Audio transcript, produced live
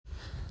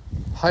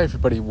Hi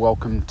everybody,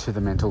 welcome to the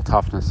Mental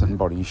Toughness and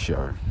Body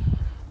Show.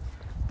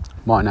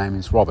 My name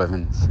is Rob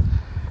Evans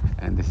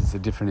and this is a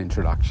different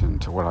introduction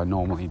to what I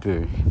normally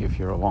do if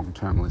you're a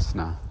long-term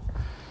listener.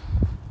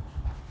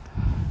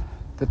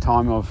 The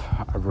time of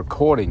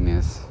recording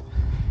this,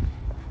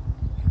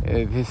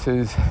 you're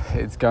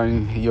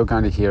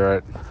going to hear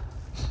it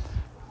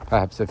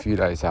perhaps a few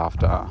days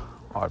after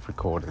I've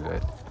recorded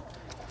it,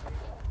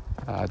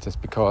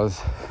 just because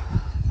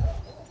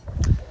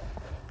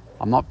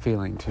I'm not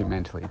feeling too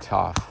mentally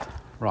tough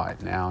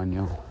right now, and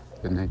you'll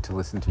need to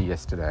listen to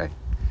yesterday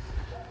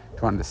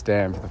to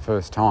understand for the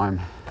first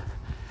time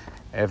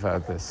ever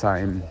the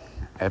same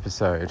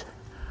episode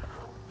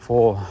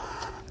for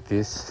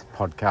this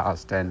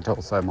podcast and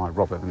also my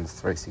Rob Evans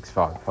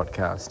 365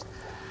 podcast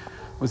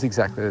was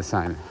exactly the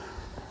same,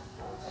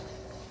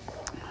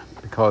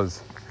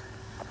 because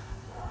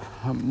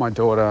my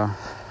daughter,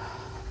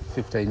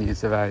 15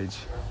 years of age,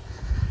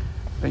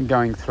 been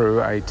going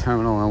through a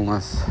terminal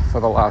illness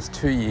for the last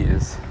 2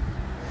 years,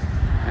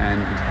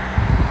 and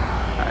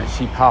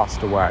she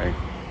passed away.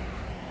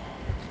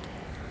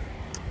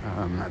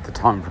 At the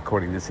time of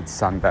recording this, it's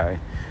Sunday.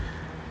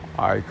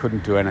 I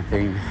couldn't do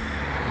anything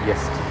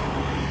yesterday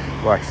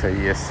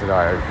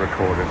I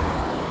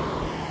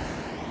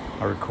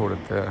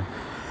recorded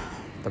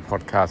the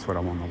podcast when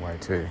I'm on the way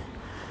to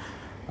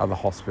the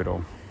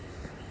hospital,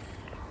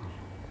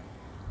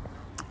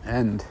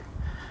 and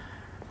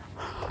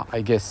I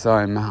guess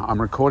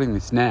I'm recording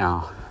this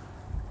now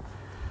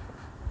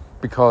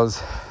because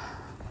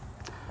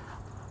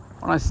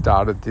when I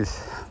started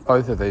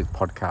both of these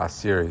podcast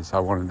series, I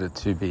wanted it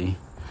to be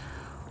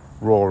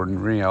raw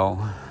and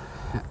real,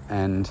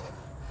 and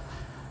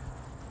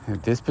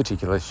this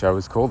particular show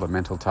is called the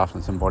Mental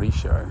Toughness and Body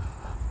Show.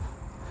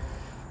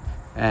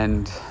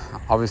 And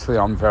obviously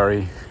I'm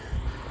very,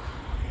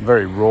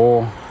 very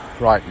raw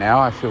right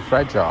now. I feel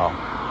fragile,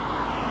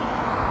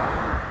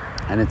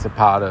 and it's a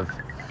part of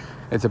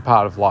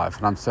life,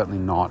 and I'm certainly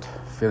not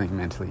feeling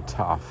mentally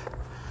tough.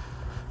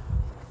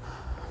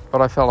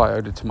 But I felt I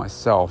owed it to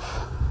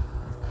myself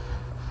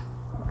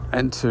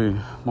and to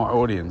my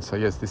audience. I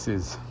guess this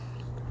is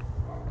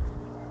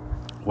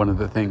one of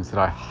the things that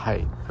I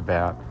hate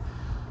about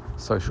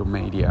social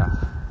media,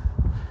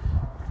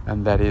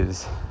 and that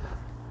is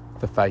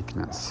the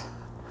fakeness,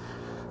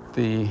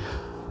 the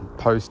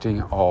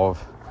posting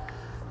of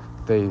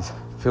these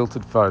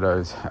filtered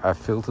photos, a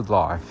filtered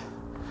life,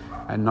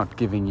 and not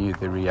giving you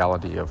the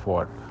reality of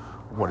what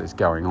is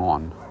going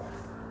on.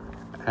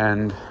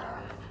 And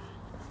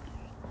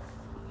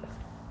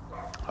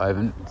I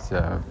haven't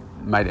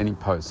made any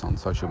posts on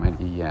social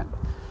media yet.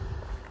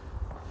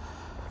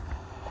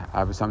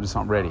 I'm just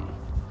not ready.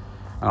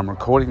 And I'm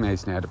recording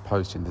these now to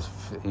post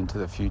into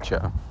the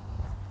future.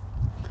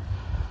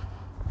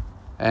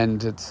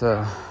 And it's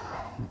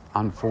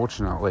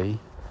unfortunately,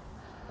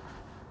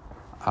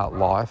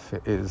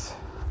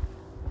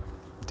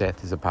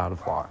 death is a part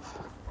of life.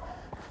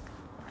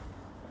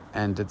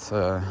 And it's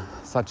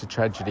such a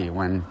tragedy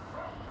when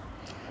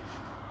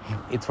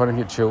it's one of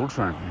your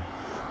children.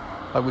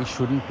 Like, we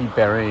shouldn't be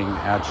burying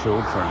our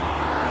children.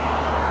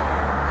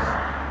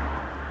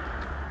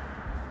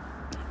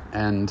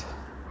 And,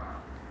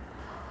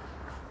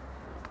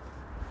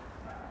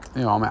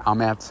 you know,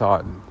 I'm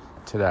outside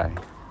today.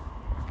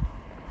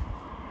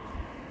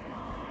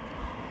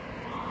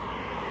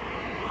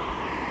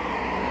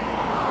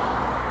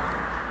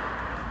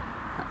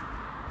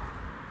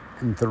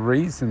 And the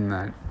reason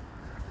that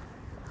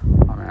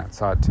I'm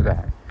outside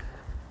today,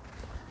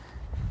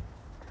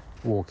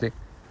 walking,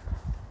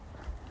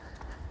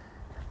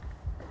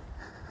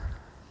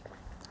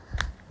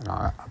 and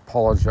I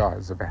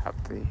apologise about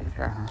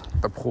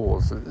the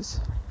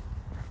pauses,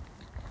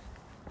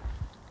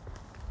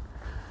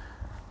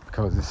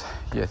 because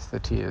yes, the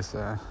tears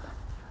have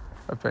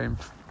been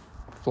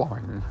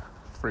flowing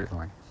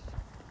freely.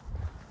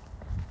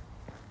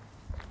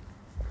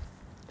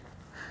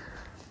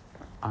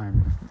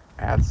 I'm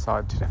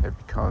outside today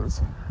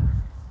because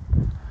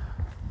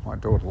my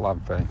daughter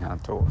loved being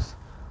outdoors.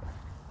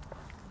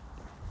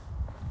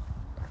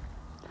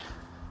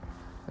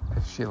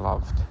 She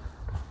loved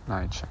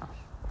nature.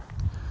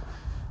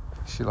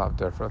 She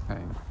loved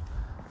everything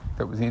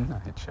that was in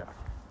nature.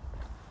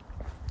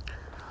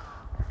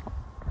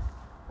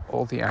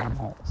 All the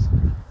animals,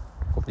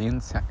 all the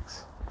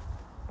insects,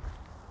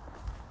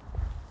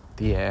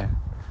 the air,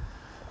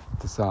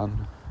 the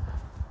sun,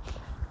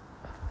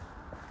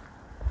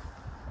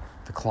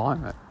 the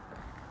climate,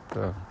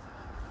 the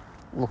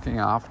looking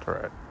after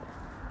it,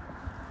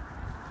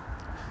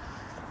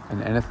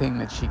 and anything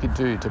that she could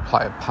do to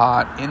play a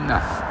part in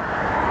that.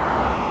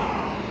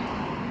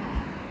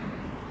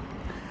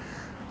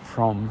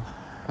 From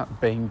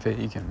being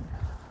vegan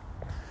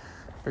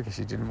because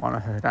she didn't want to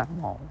hurt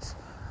animals,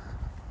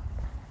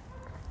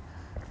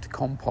 to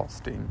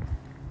composting,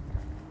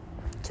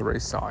 to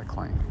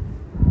recycling,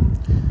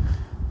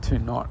 to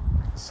not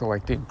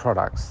selecting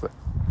products that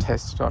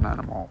tested on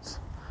animals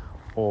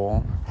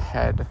or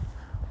had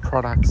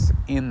products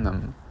in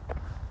them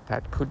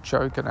that could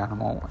choke an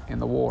animal in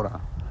the water.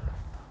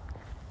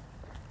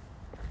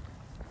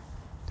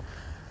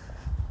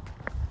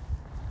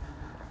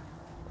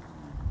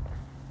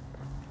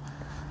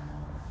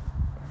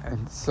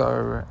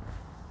 So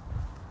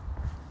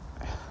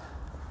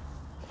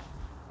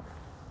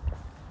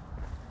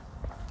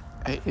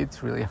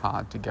it's really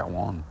hard to go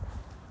on.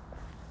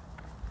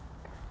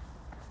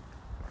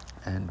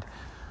 And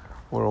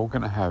we're all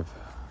going to have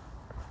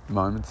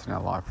moments in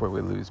our life where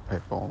we lose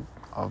people.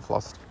 I've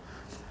lost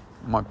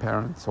my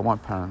parents or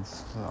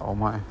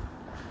my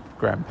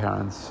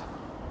grandparents.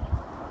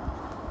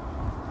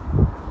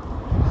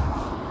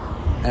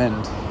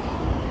 And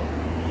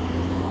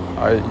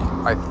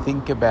I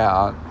think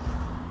about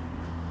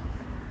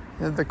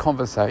the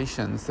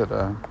conversations that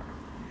are,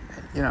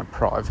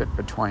 private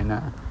between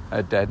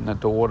a dad and a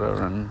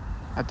daughter, and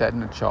a dad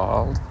and a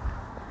child,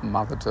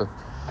 mother to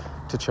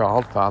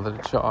child, father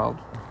to child,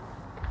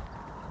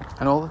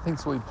 and all the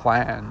things we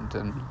planned,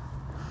 and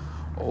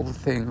all the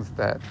things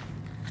that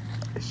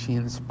she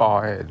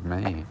inspired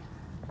me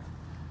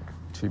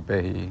to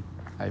be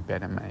a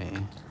better me.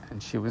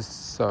 And she was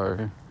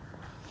so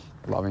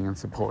loving and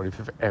supportive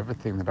of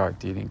everything that I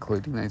did,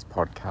 including these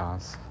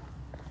podcasts.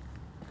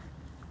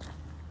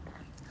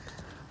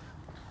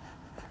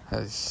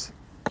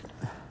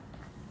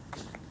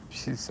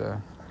 She's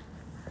a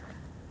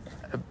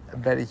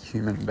better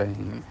human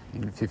being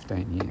in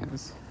 15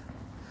 years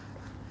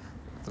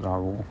that I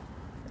will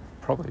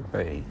probably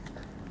be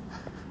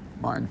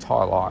my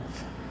entire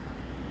life.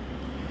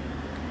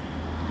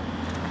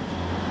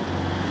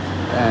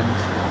 And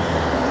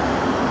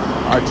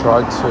I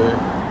tried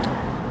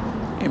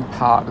to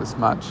impart as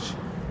much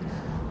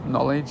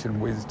knowledge and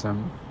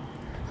wisdom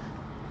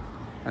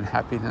and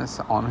happiness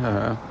on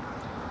her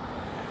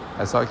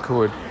as I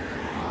could.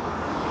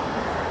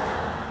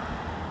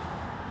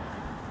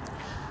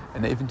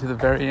 And even to the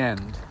very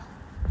end,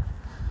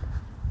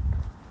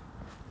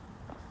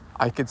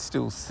 I could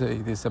still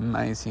see this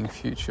amazing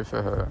future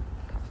for her.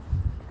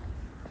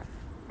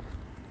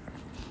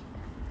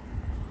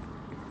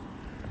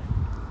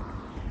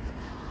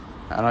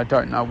 And I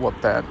don't know what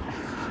that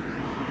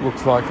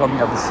looks like on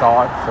the other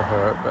side for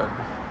her, but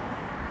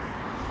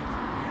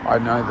I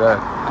know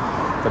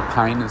that the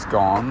pain is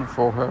gone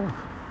for her.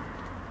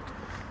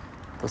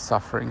 The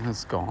suffering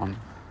has gone.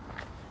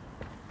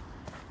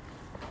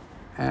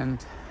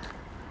 And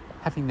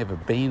having never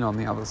been on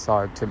the other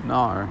side to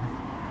know,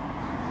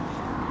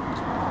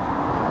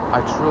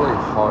 I truly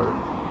hope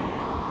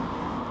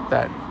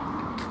that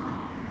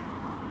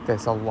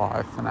there's a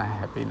life and a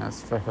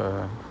happiness for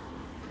her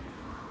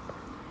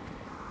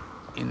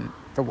in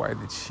the way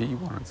that she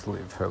wanted to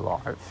live her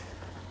life.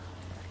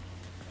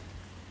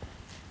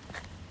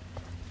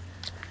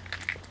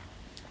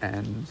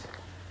 And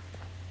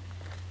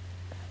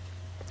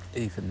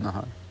even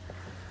though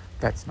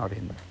that's not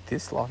in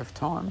this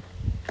lifetime,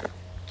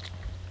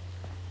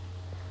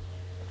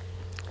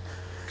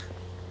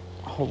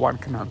 one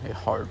can only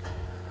hope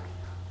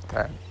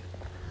that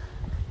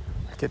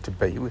I get to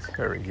be with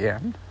her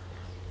again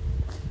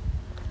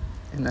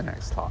in the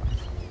next life.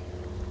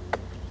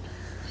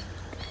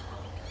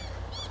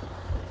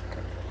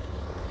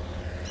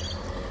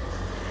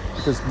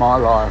 Because my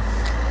life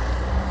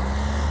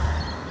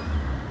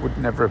would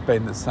never have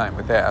been the same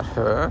without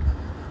her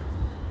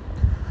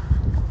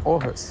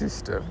or her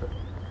sister. But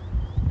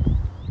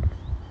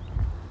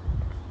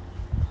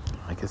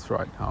I guess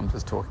right now I'm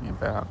just talking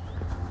about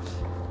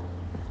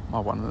my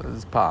one that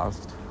has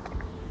passed.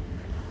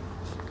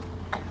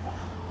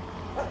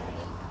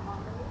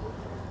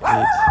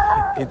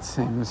 It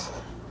seems,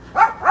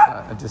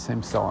 it just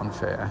seems so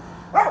unfair.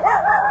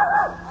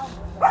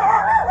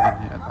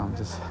 And yet I'm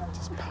just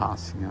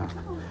passing a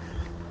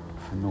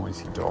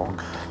noisy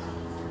dog.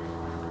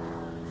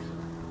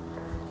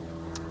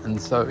 And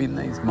so in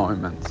these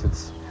moments,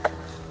 it's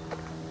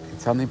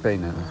only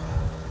been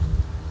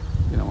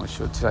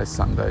today's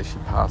Sunday, she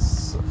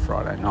passed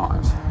Friday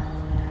night.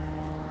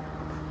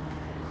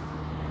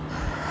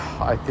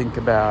 I think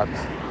about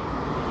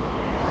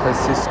her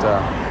sister,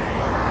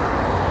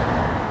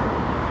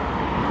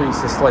 who's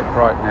asleep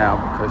right now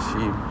because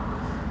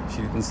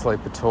she didn't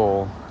sleep at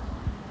all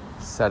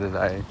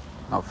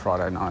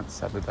Friday night,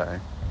 Saturday.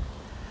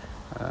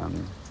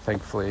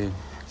 Thankfully,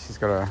 she's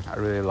got a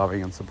really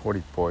loving and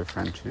supportive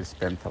boyfriend who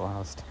spent the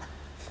last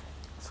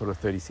sort of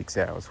 36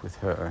 hours with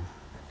her.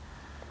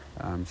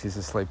 She's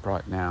asleep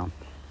right now,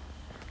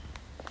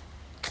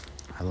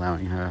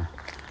 allowing her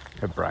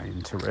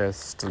brain to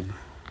rest, and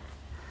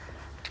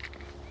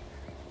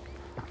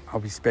I'll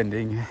be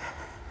spending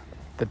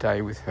the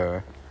day with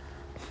her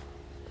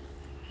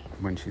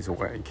when she's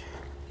awake,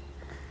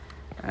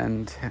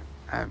 and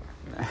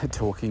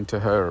talking to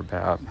her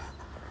about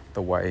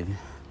the way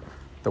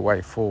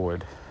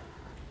forward.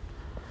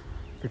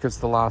 Because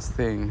the last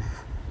thing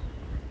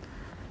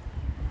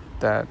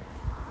that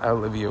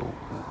Olivia,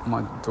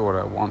 my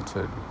daughter,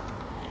 wanted,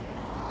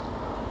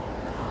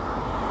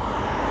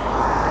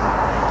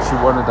 she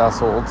wanted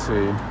us all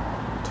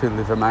to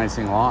live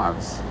amazing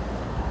lives.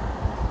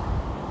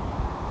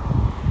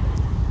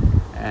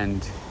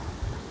 And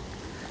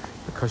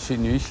because she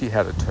knew she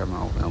had a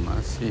terminal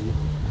illness,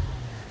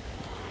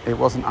 it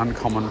wasn't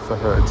uncommon for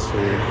her to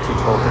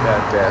talk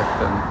about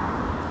death and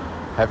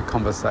have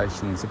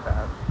conversations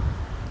about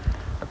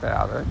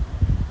about it.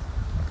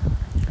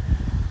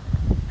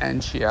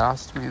 And she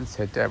asked me and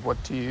said, Dad,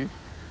 what do you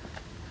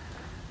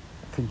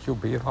think you'll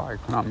be like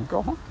when I'm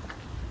gone?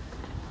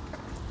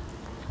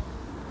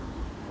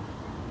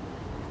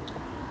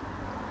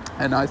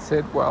 And I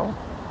said, well,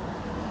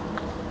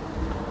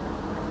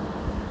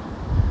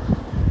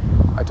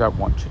 I don't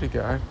want you to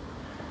go.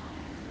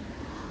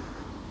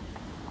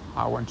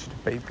 I want you to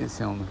beat this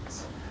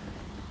illness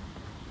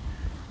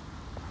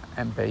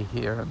and be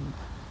here and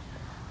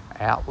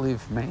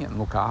outlive me and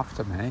look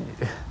after me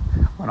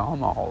when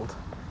I'm old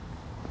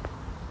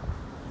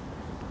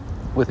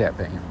without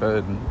being a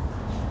burden.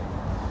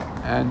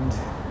 And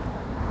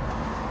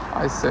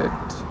I said,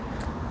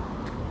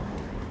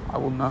 I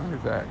will know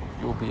that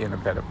you'll be in a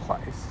better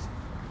place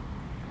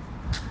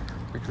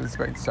because it's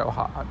been so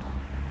hard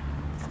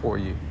for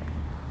you.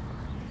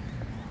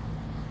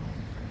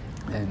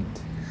 And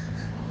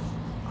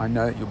I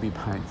know that you'll be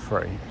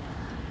pain-free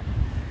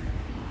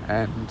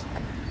and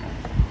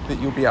that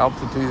you'll be able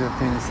to do the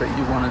things that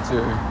you want to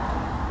do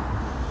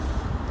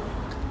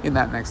in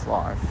that next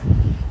life,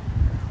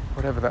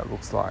 whatever that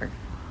looks like.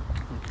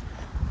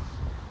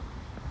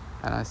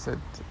 And I said,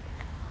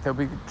 there'll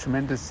be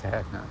tremendous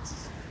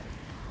sadness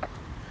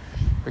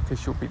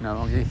because you'll be no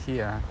longer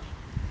here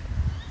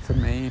for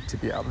me to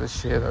be able to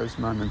share those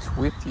moments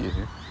with you.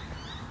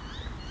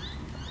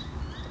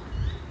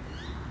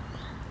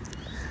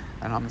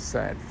 And I'm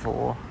sad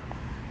for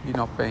you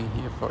not being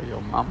here for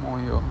your mum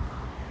or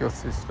your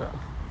sister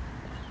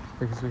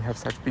because we have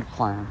such big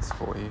plans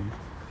for you.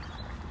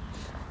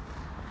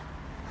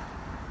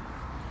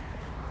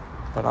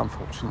 But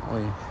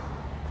unfortunately,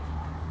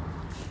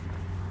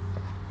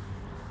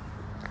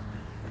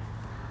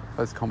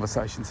 those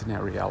conversations are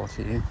now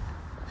reality.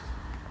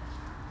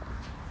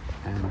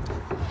 And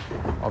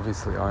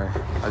obviously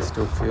I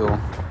still feel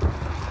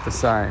the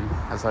same.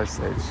 As I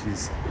said,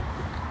 she's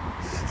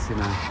in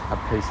a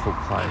peaceful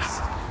place,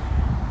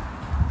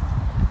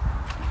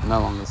 no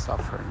longer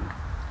suffering.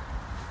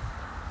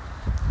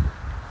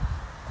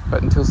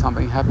 But until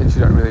something happens,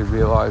 you don't really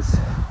realise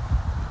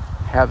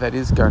how that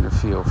is going to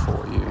feel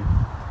for you,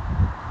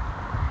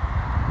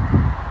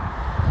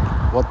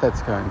 what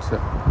that's going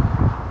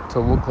to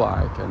look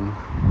like. And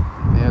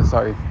as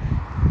I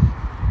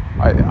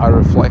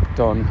reflect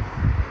on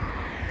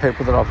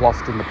people that I've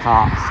lost in the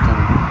past,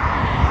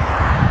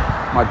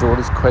 and my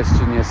daughter's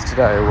question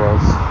yesterday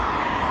was,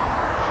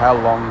 how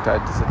long,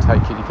 Dad, does it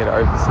take you to get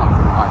over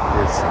something like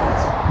this?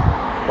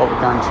 And what we're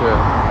going to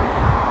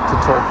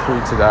talk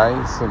through today,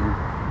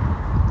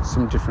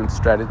 some different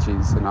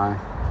strategies. And I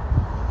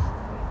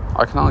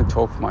can only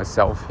talk for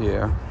myself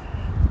here.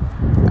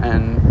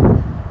 And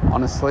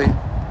honestly,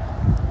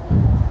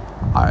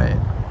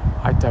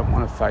 I don't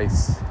want to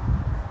face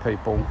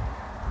people.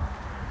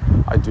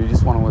 I do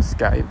just want to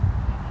escape.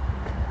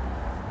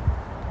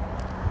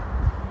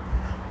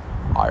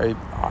 I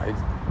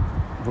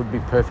would be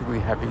perfectly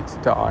happy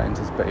to die and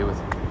just be with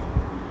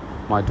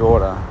my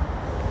daughter.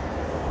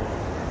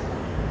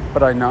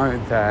 But I know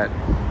that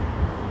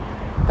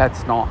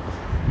that's not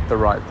the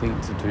right thing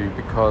to do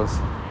because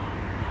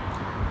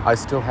I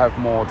still have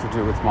more to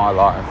do with my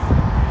life.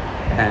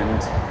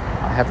 And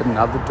I have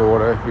another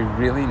daughter who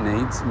really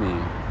needs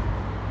me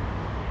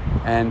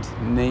and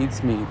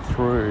needs me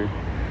through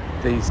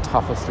these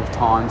toughest of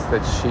times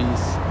that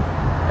she's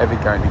ever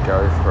going to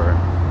go through.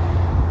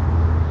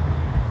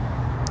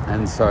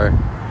 And so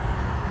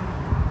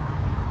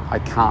I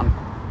can't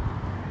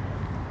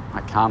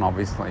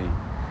obviously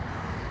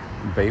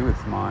be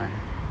with my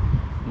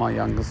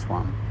youngest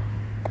one.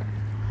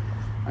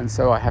 And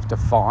so I have to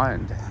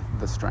find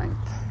the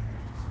strength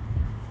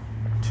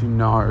to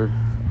know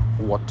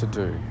what to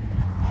do,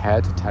 how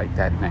to take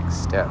that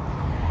next step.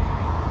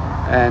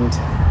 And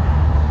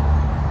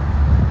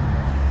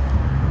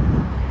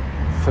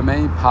for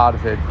me, part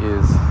of it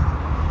is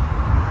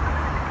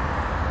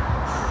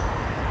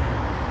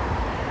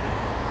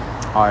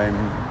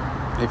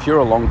if you're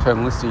a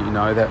long-term listener, you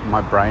know that my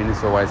brain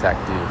is always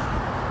active.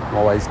 I'm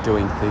always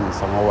doing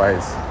things. I'm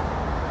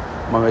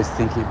always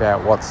thinking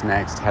about what's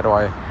next. How do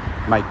I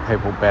make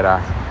people better?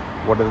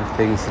 What are the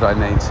things that I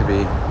need to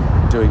be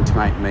doing to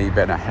make me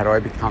better? How do I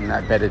become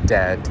that better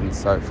dad, and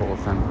so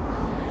forth?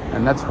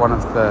 And that's one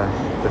of the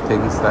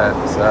things that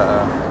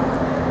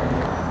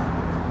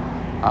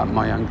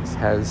my youngest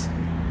has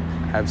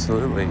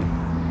absolutely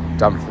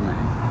done for me.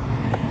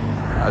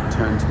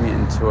 Turned me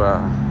into a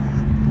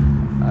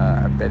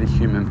better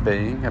human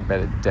being, a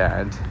better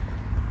dad,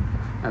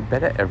 a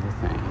better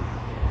everything,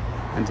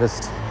 and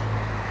just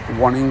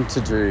wanting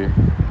to do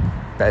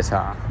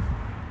better.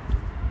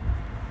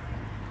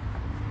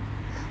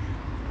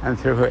 And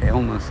through her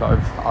illness,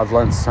 I've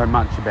learned so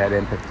much about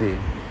empathy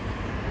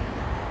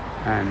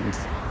and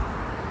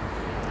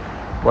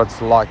what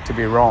it's like to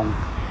be wrong,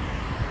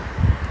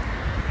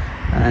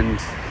 and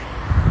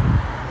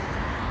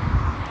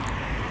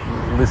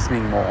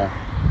listening more,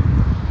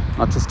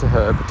 not just to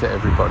her but to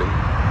everybody,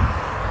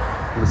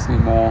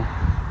 listening more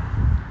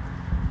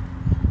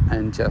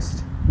and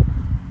just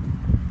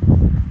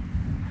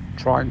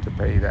trying to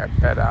be that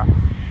better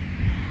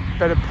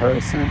better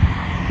person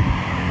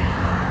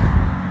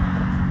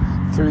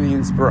through the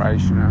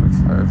inspiration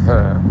of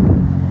her.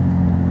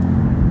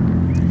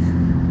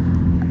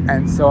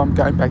 And so I'm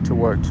going back to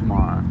work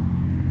tomorrow.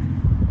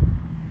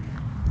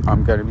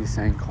 I'm going to be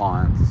seeing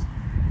clients.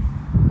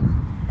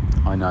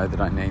 I know that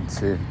I need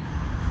to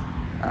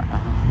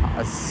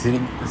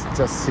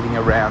sitting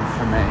around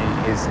for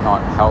me is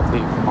not healthy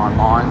for my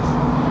mind.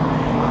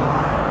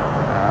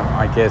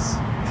 I guess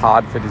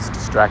part of it is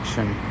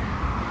distraction,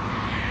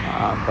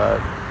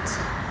 but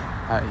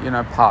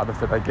part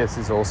of it, I guess,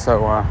 is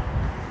also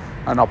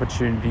an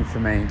opportunity for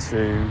me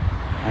to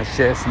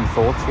share some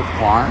thoughts with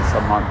clients.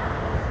 I'm not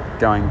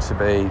going to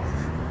be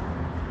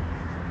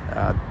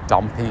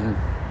dumping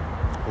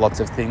lots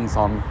of things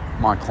on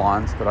my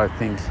clients, but I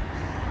think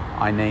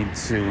I need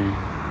to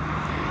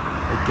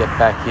get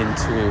back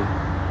into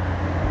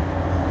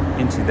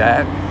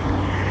that.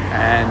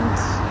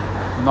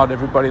 And not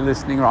everybody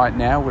listening right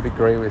now would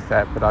agree with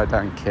that, but I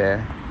don't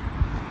care.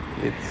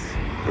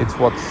 It's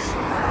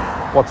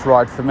what's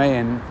right for me.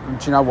 And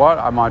do you know what?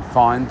 I might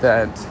find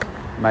that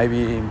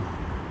maybe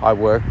I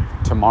work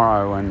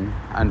tomorrow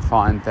and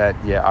find that,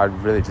 I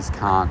really just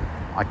can't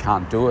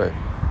do it.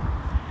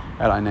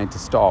 And I need to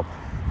stop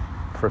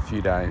for a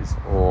few days.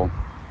 Or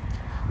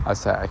I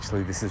say,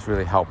 actually, this is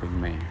really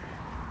helping me.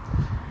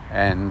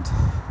 And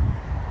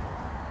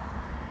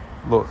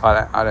look,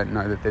 I don't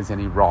know that there's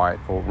any right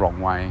or wrong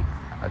way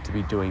to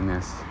be doing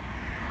this.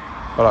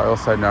 But I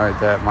also know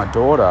that my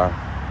daughter,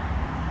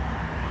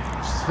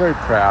 she's very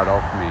proud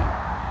of me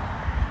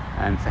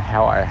and for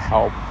how I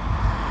help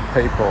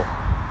people.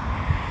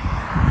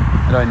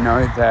 And I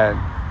know that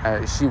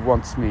she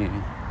wants me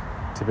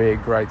to be a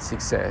great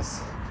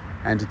success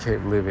and to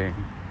keep living.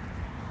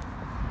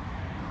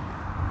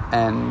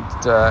 And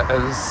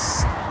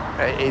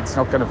it's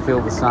not going to feel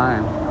the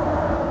same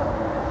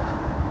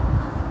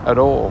at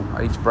all.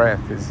 Each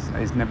breath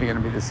is never going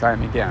to be the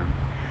same again.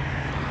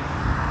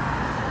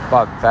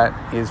 But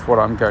that is what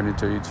I'm going to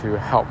do to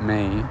help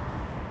me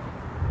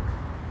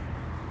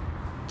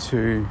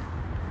to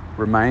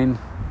remain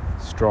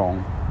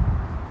strong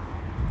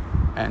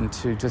and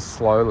to just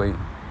slowly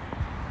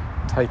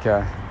take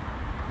a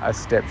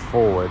step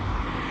forward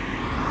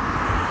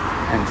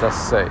and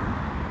just see.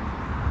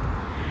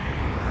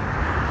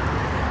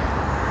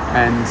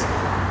 And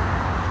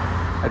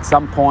at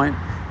some point,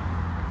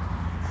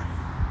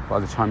 by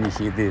the time you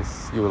hear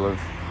this, you will have,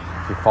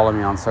 if you follow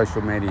me on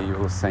social media, you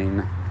will have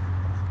seen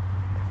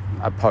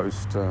a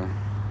post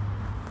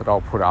that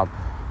I'll put up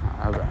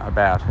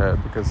about her,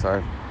 because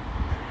I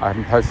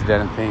haven't posted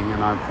anything,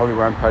 and I probably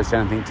won't post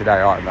anything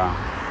today either.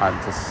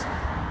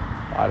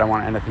 I don't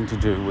want anything to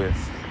do with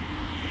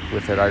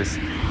it. I just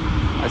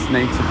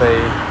need to be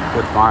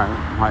with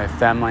my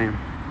family,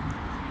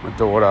 my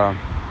daughter,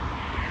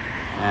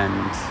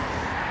 and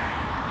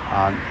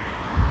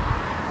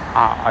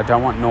I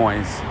don't want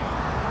noise.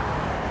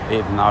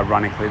 Even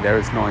ironically, there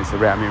is noise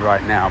around me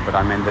right now, but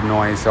I mean the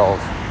noise of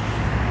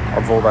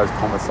all those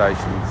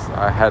conversations.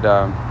 I had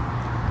a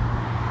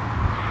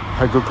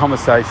good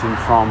conversation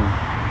from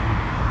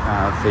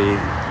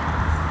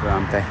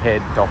the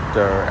head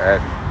doctor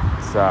at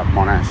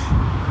Monash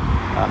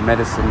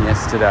Medicine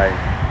yesterday.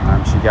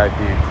 She gave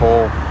me a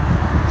call.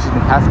 She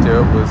didn't have to.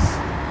 It was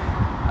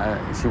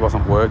she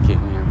wasn't working.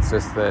 It's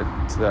just that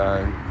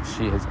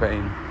she has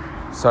been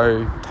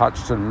so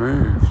touched and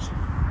moved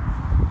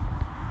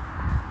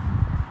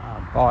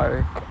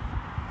by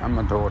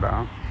my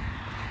daughter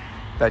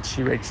that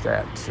she reached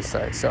out to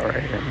say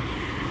sorry. And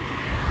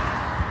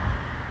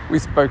we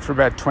spoke for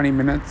about 20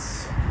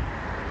 minutes,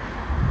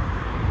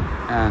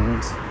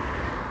 and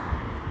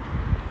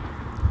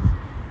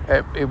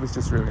it was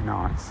just really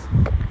nice.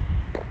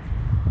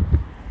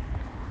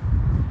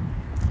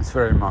 It's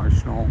very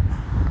emotional.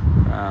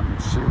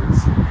 She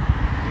was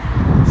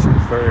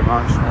very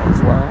emotional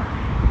as well.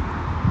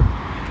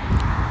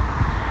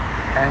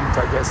 And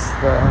I guess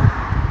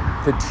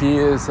the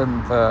tears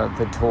and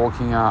the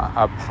talking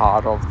are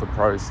part of the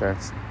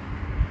process.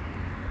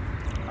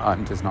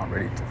 I'm just not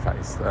ready to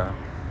face the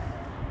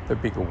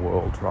bigger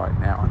world right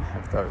now and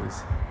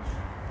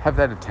have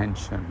that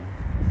attention,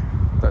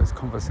 those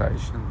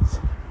conversations.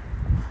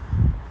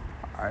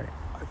 I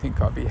think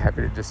I'd be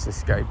happy to just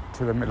escape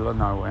to the middle of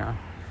nowhere.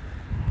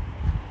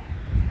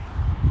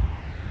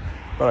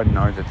 But I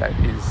know that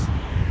is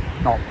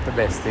not the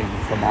best thing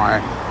for my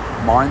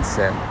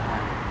mindset.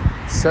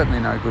 It's certainly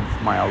no good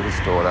for my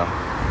eldest daughter.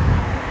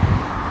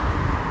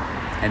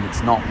 And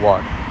it's not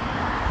what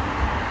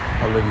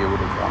Olivia would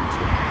have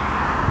wanted.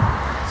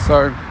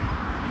 So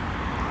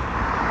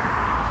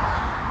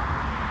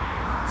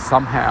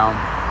somehow,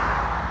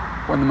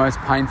 when the most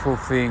painful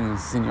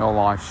things in your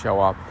life show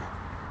up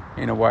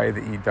in a way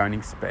that you don't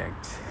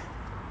expect,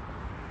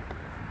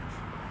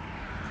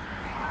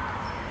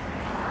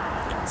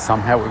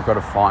 somehow we've got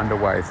to find a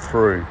way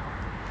through.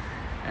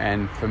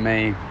 And for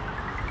me,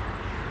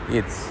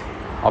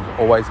 I've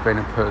always been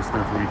a person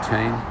of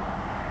routine,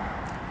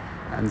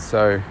 and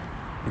so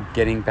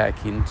getting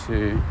back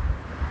into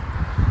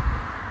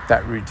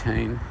that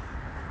routine,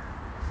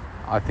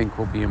 I think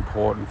will be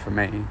important for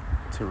me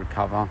to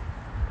recover.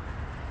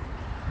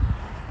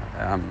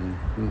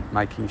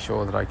 Making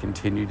sure that I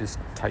continue to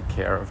take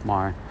care of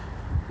my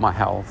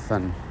health,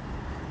 and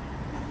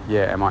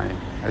am I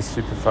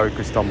super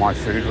focused on my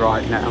food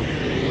right now?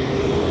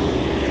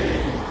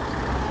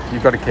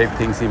 You've got to keep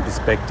things in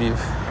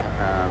perspective.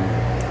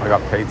 I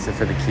got pizza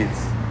for the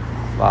kids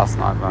last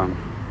night,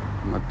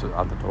 my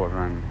other daughter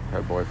and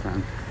her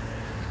boyfriend,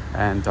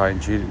 and I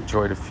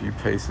enjoyed a few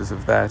pieces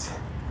of that.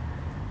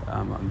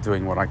 I'm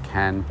doing what I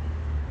can,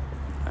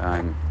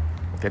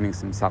 getting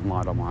some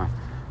sunlight on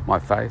my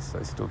face.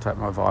 I still take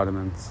my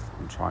vitamins.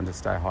 I'm trying to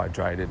stay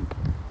hydrated,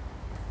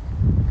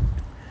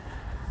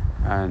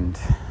 and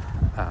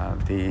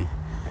the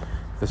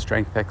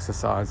strength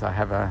exercise, I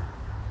have a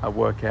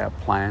workout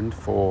planned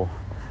for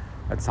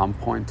at some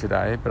point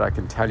today, but I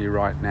can tell you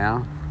right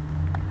now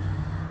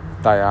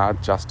they are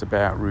just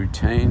about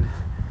routine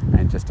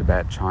and just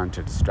about trying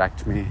to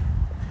distract me,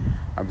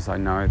 because I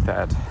know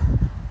that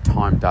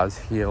time does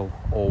heal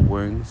all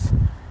wounds.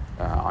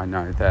 I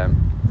know that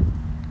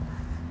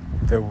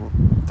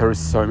there are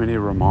so many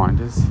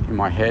reminders in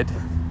my head,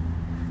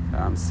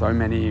 so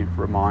many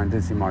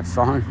reminders in my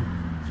phone,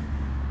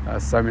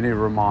 so many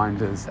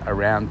reminders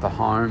around the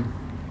home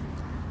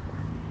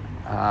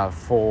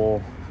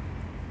for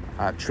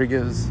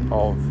triggers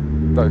of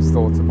those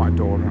thoughts of my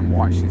daughter and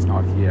why she's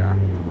not here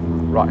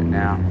right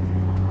now.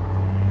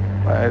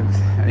 As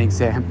an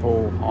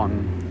example,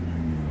 on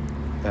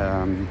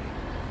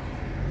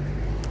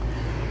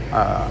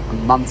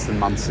months and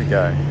months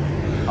ago,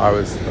 I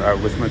was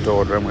with my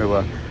daughter,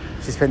 and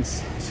she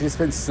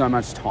spends so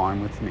much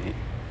time with me,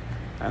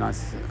 and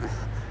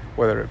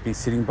whether it be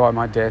sitting by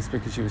my desk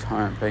because she was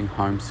being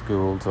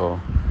homeschooled, or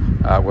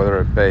whether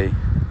it be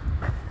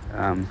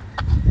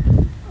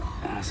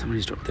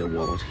somebody's dropped their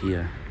wallet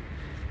here,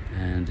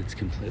 and it's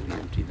completely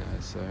empty though,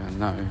 so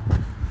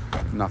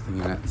nothing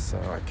in it, so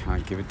I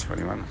can't give it to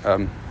anyone.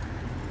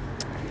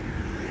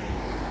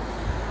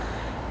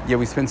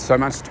 We spend so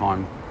much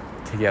time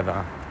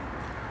together,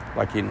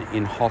 like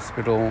in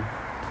hospital,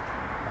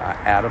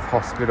 out of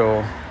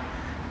hospital,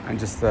 and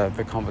just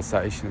the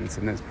conversations.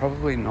 And there's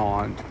probably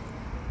not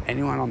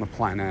anyone on the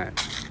planet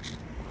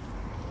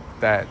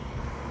that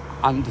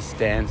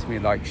understands me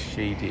like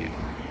she did,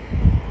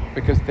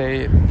 because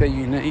they're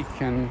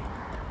unique and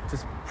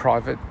just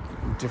private,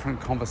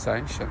 different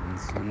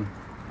conversations.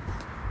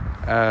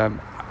 And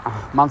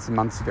months and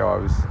months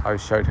ago, I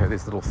showed her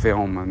this little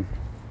film, and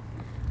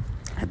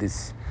had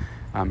this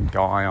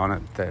guy on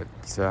it that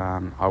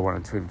I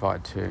wanted to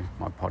invite to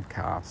my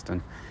podcast.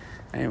 And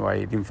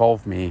anyway, it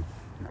involved me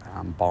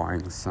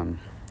buying some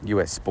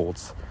US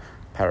sports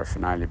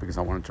paraphernalia, because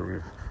I wanted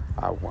to,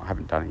 I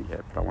haven't done it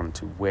yet, but I wanted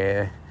to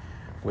wear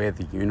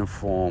the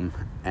uniform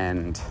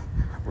and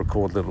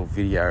record a little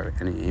video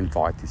and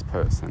invite this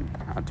person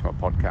to my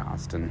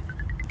podcast. And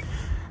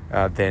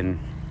then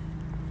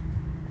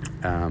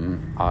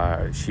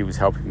she was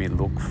helping me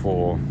look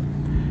for,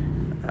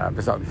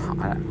 because I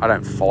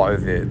don't follow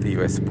the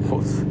US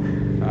sports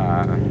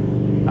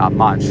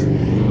much,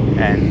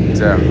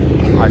 and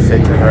I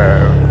said to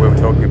her, we were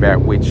talking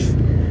about which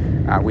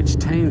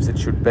teams it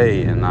should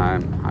be,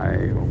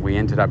 and we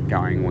ended up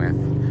going with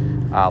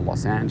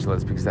Los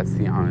Angeles, because that's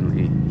the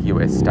only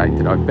US state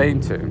that I've been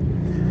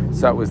to.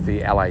 So it was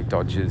the LA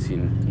Dodgers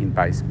in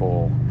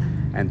baseball,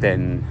 and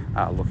then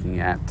looking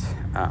at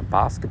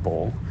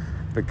basketball,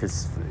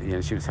 because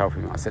she was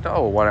helping me. I said,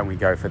 why don't we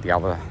go for the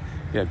other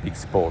big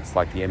sports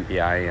like the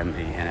NBA and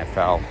the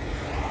NFL?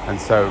 And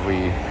so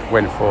we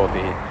went for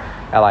the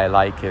LA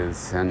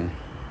Lakers, and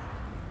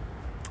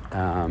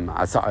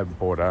I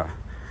bought a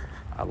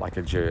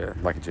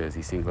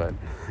jersey singlet,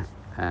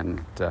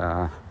 and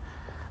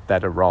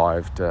that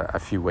arrived a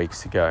few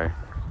weeks ago.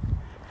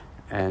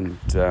 And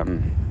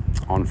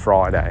on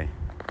Friday,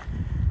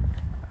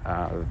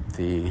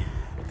 the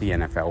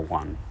NFL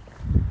one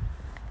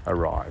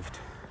arrived.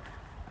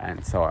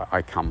 And so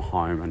I come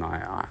home, and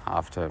I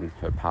after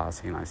her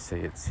passing, I see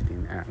it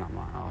sitting there, and I'm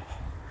like, oh.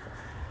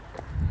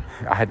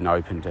 I hadn't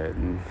opened it,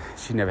 and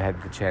she never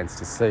had the chance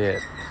to see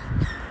it.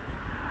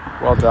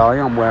 Well, darling,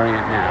 I'm wearing it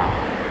now.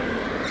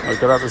 I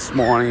got up this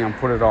morning and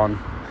put it on.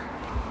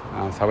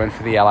 So I went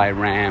for the LA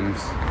Rams.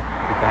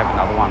 I think they have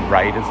another one,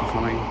 Raiders or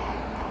something.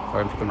 So I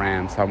went for the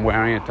Rams. So I'm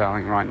wearing it,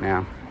 darling, right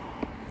now.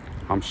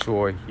 I'm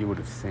sure you would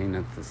have seen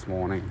it this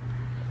morning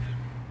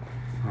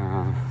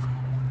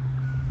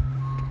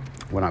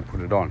when I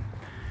put it on.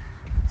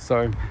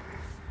 So,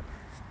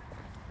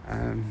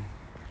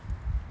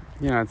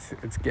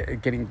 it's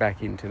getting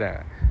back into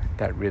that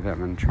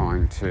rhythm, and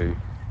trying to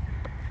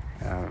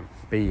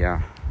be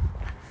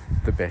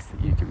the best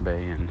that you can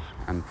be,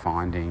 and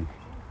finding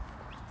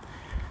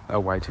a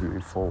way to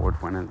move forward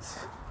when it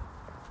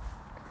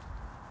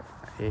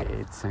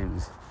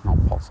seems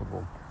not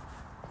possible.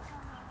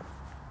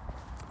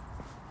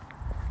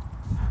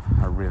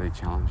 Are really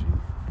challenging.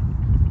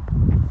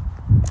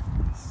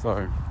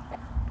 So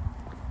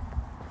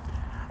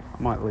I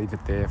might leave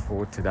it there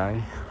for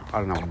today. I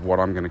don't know what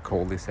I'm going to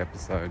call this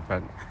episode,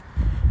 but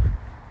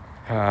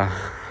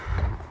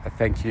a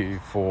thank you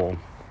for,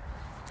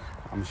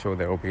 I'm sure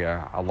there will be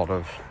a lot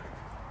of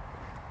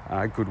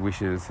good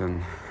wishes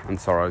and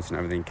sorrows and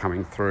everything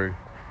coming through.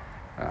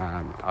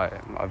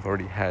 I've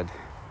already had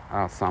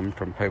some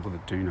from people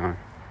that do know.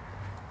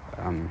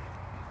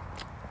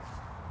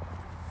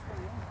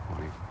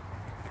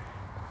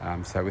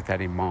 So with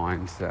that in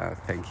mind,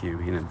 thank you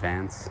in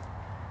advance.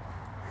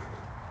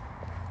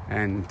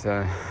 And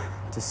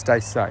just stay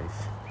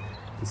safe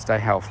and stay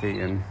healthy.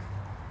 And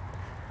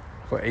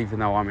even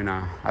though I'm in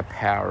a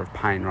power of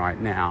pain right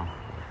now,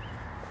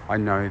 I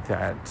know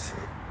that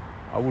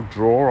I will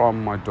draw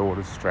on my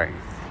daughter's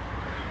strength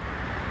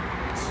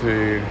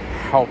to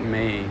help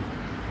me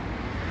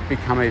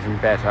become even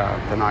better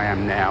than I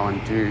am now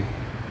and do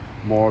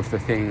more of the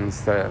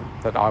things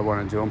that I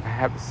want to do, and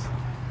perhaps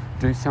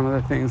do some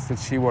of the things that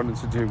she wanted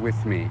to do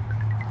with me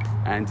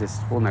and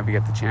just will never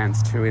get the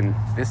chance to in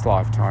this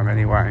lifetime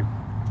anyway.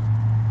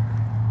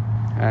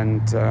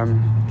 And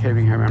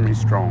keeping her memory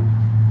strong.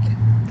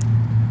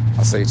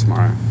 I'll see you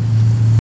tomorrow.